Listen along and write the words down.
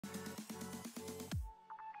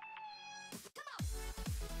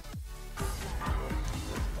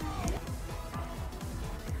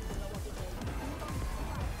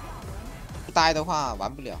不呆的话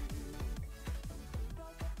玩不了。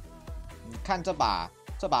你看这把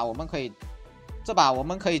我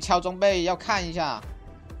们可以敲中背，要看一下。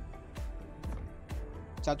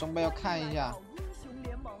敲中背要看一下，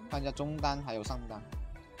看一下中单还有上单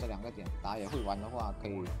这2个点。打野会玩的话，可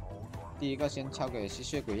以第一个先敲给吸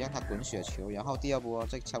血鬼，让他滚雪球，然后第2波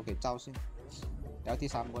再敲给赵信，然后第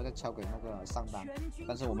3波再敲给那个上单。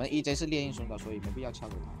但是我们 EJ 是练英雄的，所以没必要敲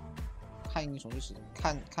给他。看英雄就是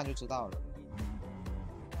看就知道了。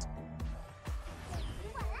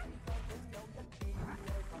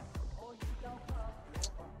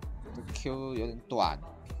这 Q 有点短。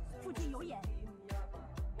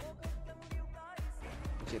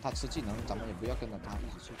而且他吃技能，咱们也不要跟着他一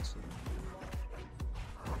起去吃，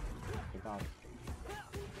有道理。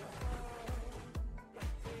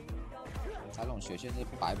他这种血线是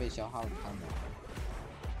不白被消耗，你看没？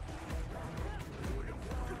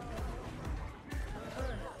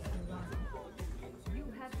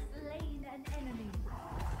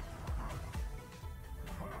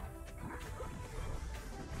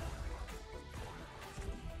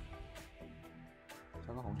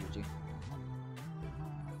消个红酒精。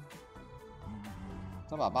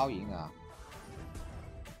这把包赢啊！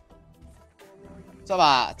这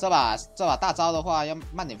把大招的话要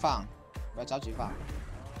慢点放，不要着急放。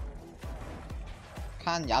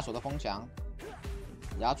看亚索的风墙，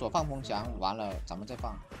亚索放风墙完了，咱们再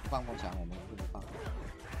放。不放风墙我们不能放。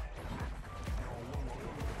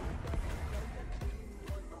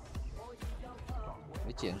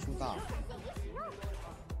没减速到。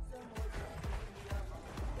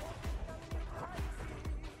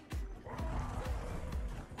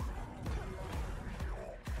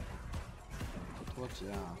多急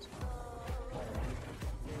啊！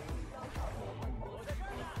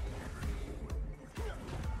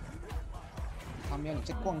他喵，你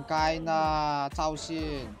在灌溉呢，赵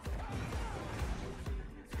信！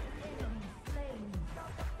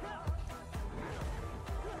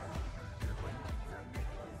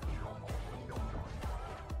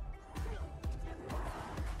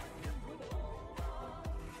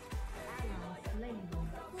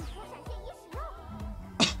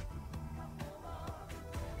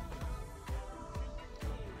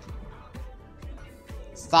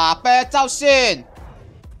傻逼赵信！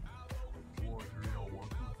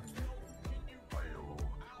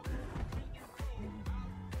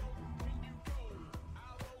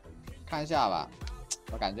看一下吧，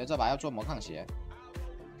我感觉这把要做魔抗鞋，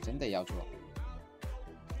真的要做，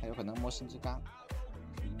还有可能摸星之钢。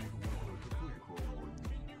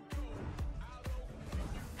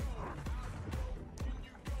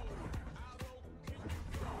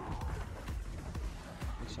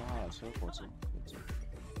消耗了吃个果汁。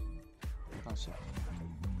放下，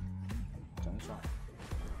整一双。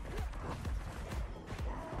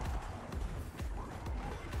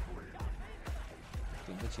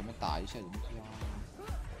点在前面打一下人家，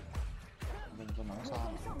那你说能杀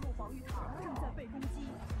吗？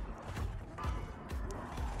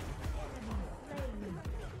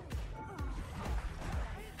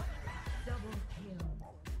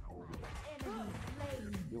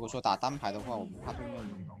如果说打单排的话，我不怕对面。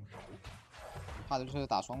怕的就是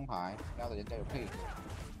打双排，要的人家有配合，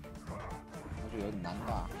那就有点难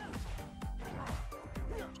打。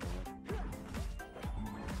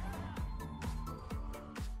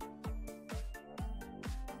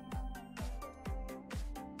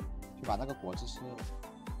就把那个果子吃了。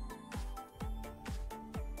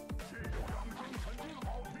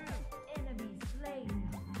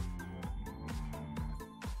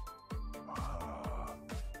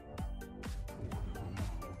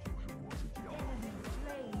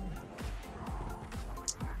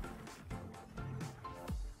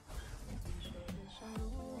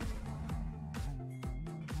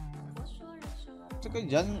这个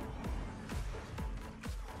人，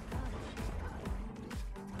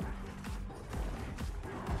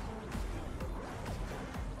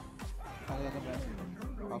看一下这边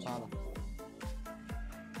高杀了，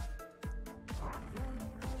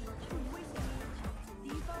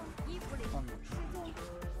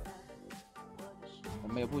我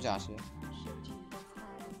们有布甲鞋，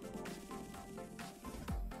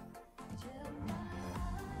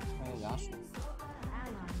还有牙刷。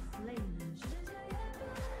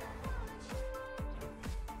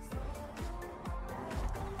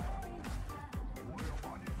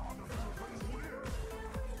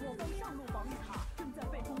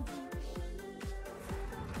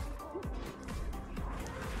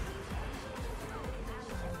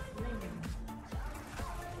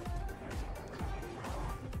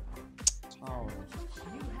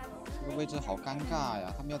这个位置好尴尬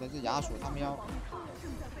呀！他们要的是亚索，他们要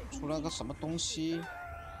出出了个什么东西？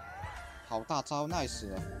好大招 ，nice！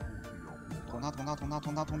 捅他！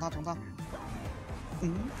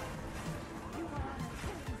嗯。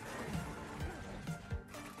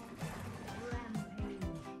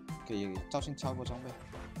给赵信敲过装备。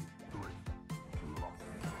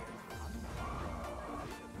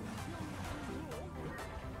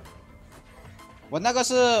我那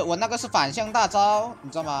个是反向大招，你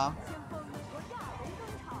知道吗？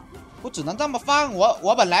我只能这么放。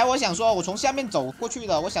我本来我想说，我从下面走过去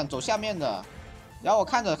的，我想走下面的，然后我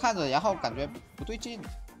看着，然后感觉不对劲，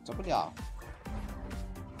走不了，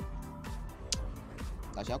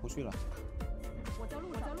打峡谷去了。我在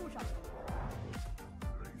路上。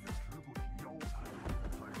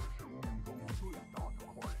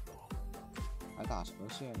还打蛇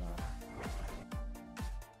线呢。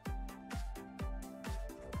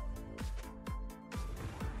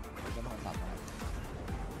跟他们打团。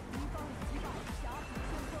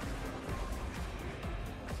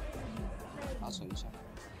拉扯一下，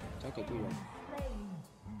交给队友。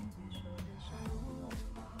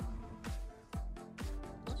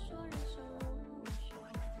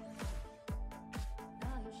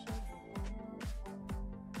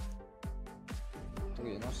这个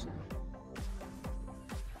人要死。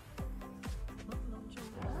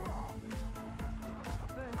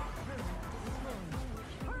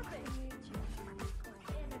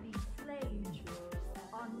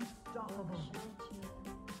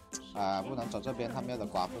啊，不能走这边，他们的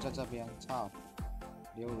寡妇在这边，操，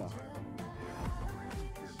溜了。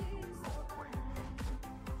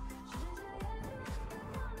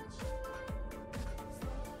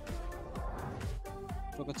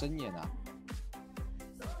做个睁眼啊！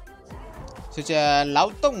谢谢劳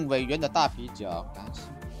动委员的大啤酒，感谢。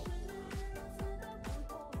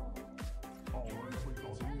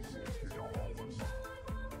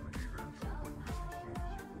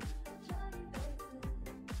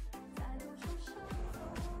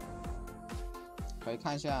可以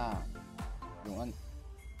看一下永恩，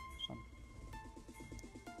算了。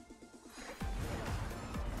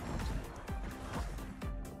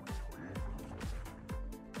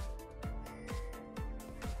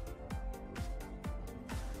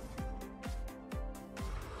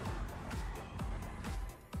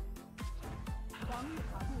防御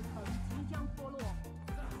塔筑城即将脱落。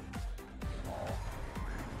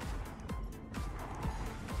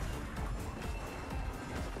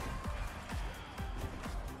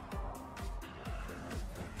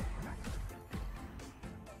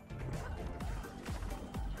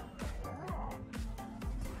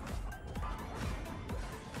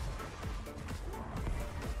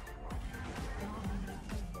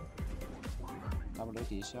W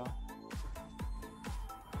抵消。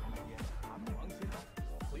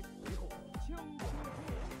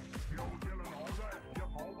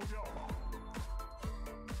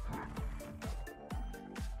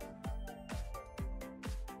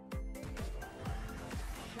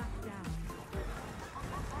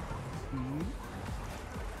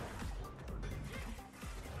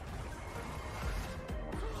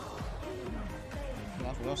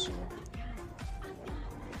老鼠要死了！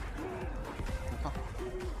我靠！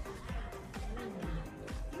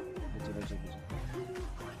别急！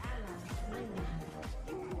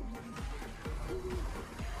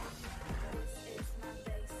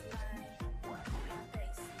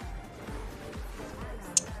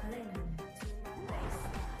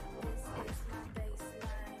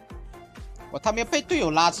他们被队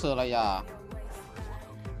友拉扯了呀！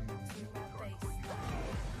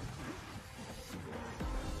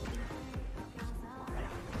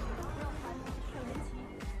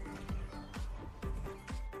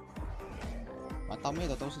当妹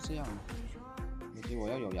的都是这样的，以及我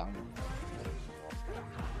要有羊的。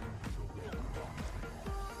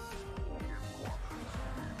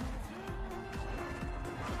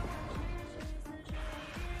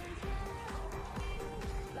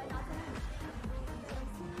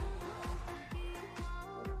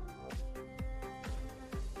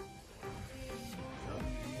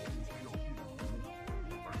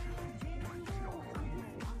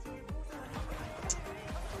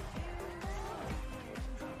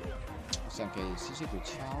想给吸血鬼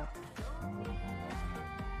敲，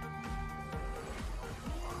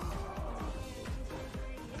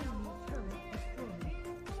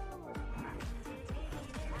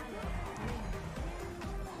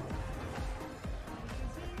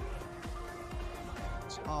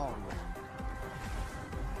操！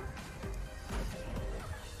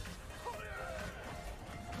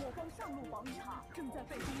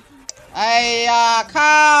哎呀，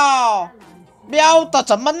靠！喵的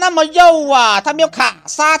怎么那么肉啊？他没有卡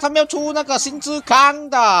杀，他没有出那个新之康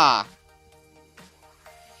的。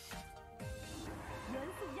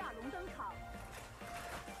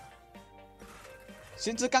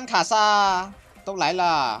新之康卡杀都来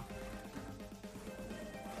了。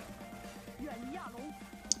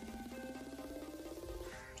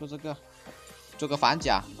做这个，做个反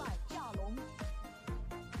甲。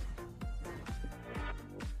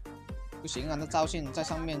不行啊，那赵信在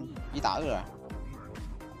上面1打2啊。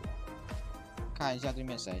看一下对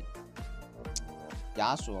面谁？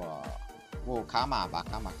亚索，我卡玛把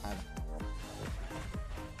卡玛开了。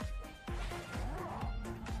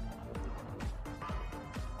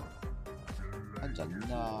看人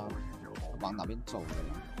呢，往哪边走的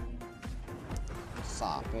呀？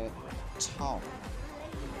傻逼，操！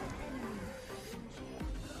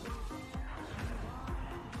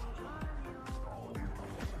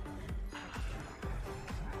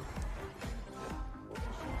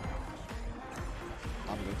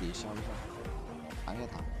抵消一下，扛下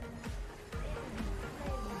他。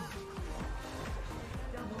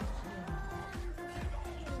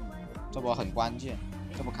这波很关键，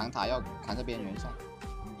这波扛塔要扛在边缘上。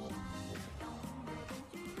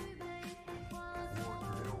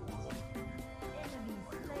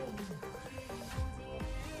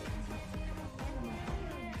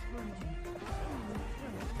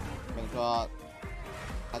我跟你说，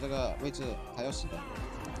他这个位置他要死的。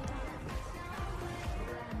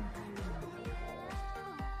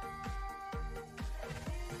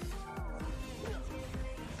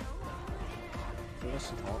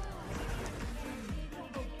石头，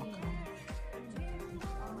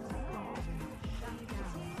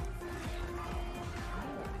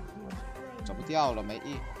走不掉了，没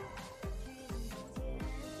E。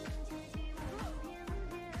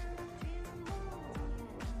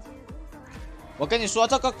我跟你说，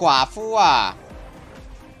这个寡妇啊，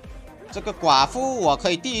这个寡妇我可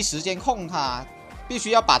以第一时间控他，必须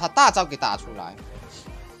要把他大招给打出来。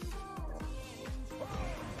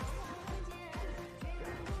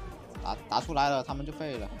打出来了，他们就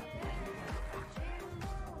废了。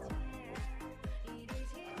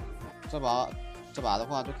这把的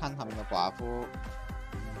话，就看他们的寡妇，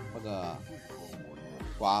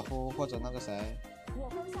或者那个谁，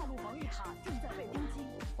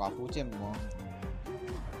寡妇剑魔。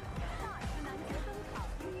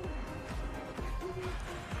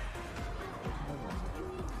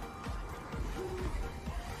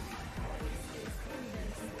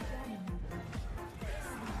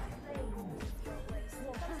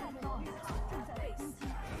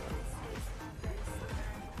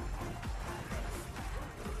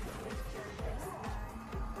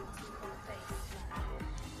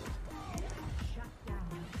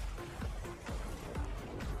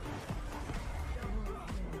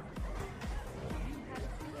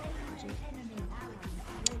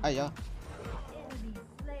哎呀！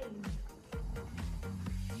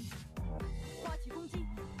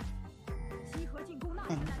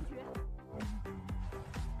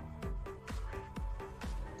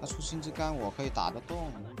他出星之干我可以打得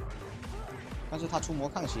动，但是他出魔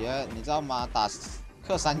抗鞋，你知道吗？打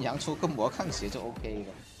克山羊出个魔抗鞋就 OK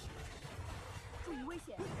了。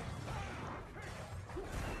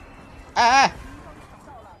哎哎！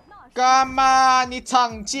干嘛？你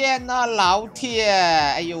常见啊，老铁！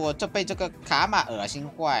哎呦，我这被这个卡玛恶心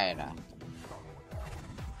坏了。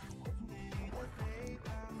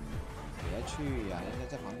别去呀、人家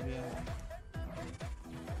在旁边。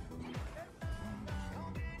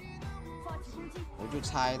我就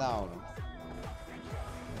猜到了。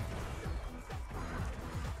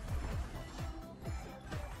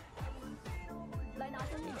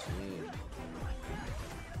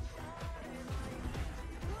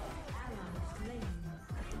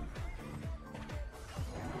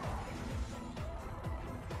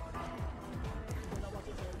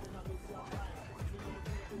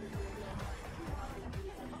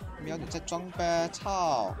喵，你在装呗！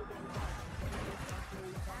操！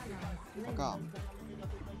我靠！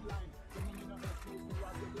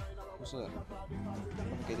不是，能不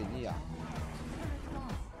能给点力啊？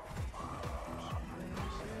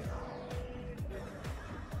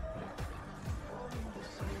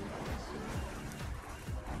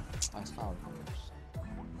哎操！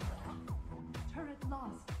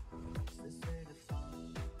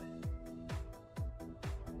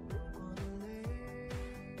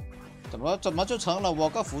怎么就成了我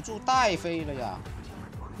个辅助带飞了呀？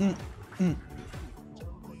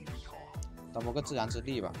等我个自然之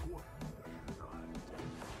力吧。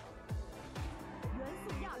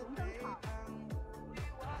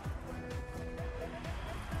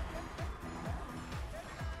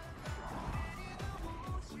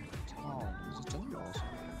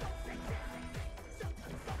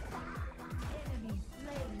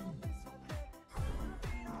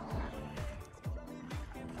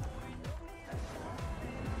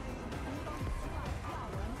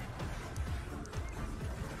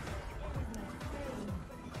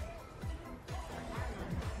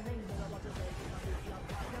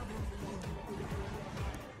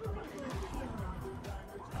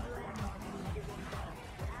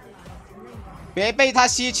别被他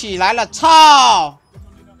吸起来了，操！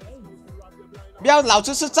喵，老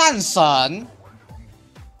子是战神。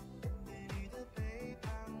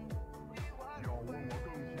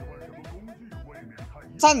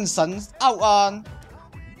战神奥恩，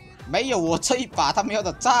没有我这一把，他喵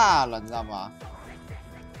的炸了，你知道吗？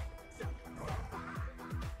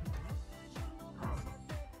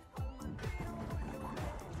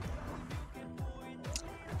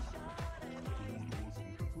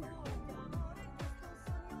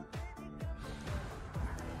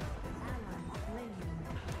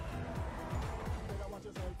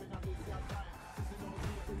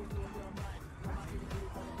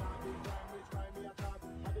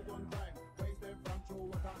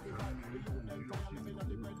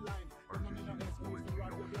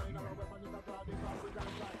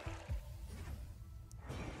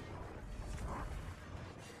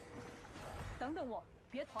等等我，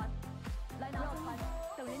别团，来拿中团，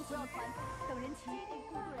等人齐，等人齐，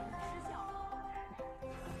部队失效。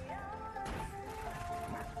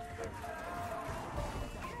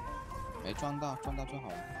没撞到，撞到就好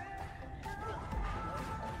了。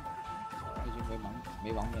已经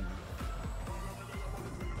没王冕了。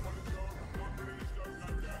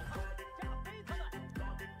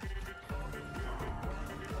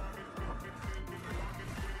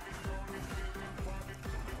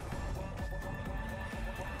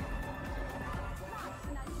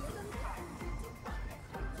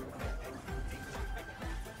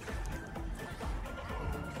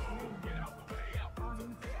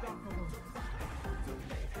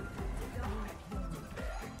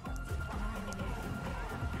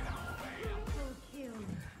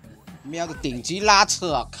喵的顶级拉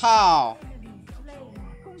扯，靠！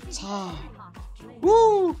操！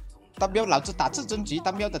呜！单喵，老子打至尊级，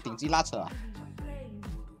单喵的顶级拉扯啊！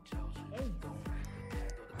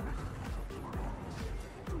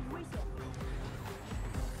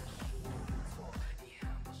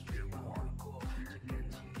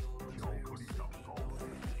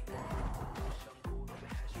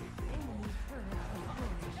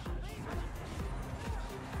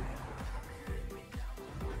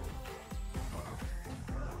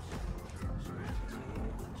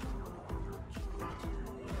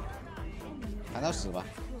砍到死吧！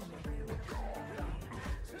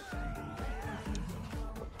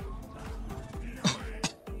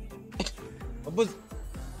我不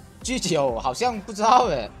G9好像不知道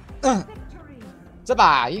哎，这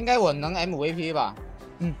把应该我能 MVP 吧？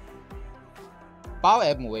包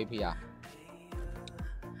MVP 啊！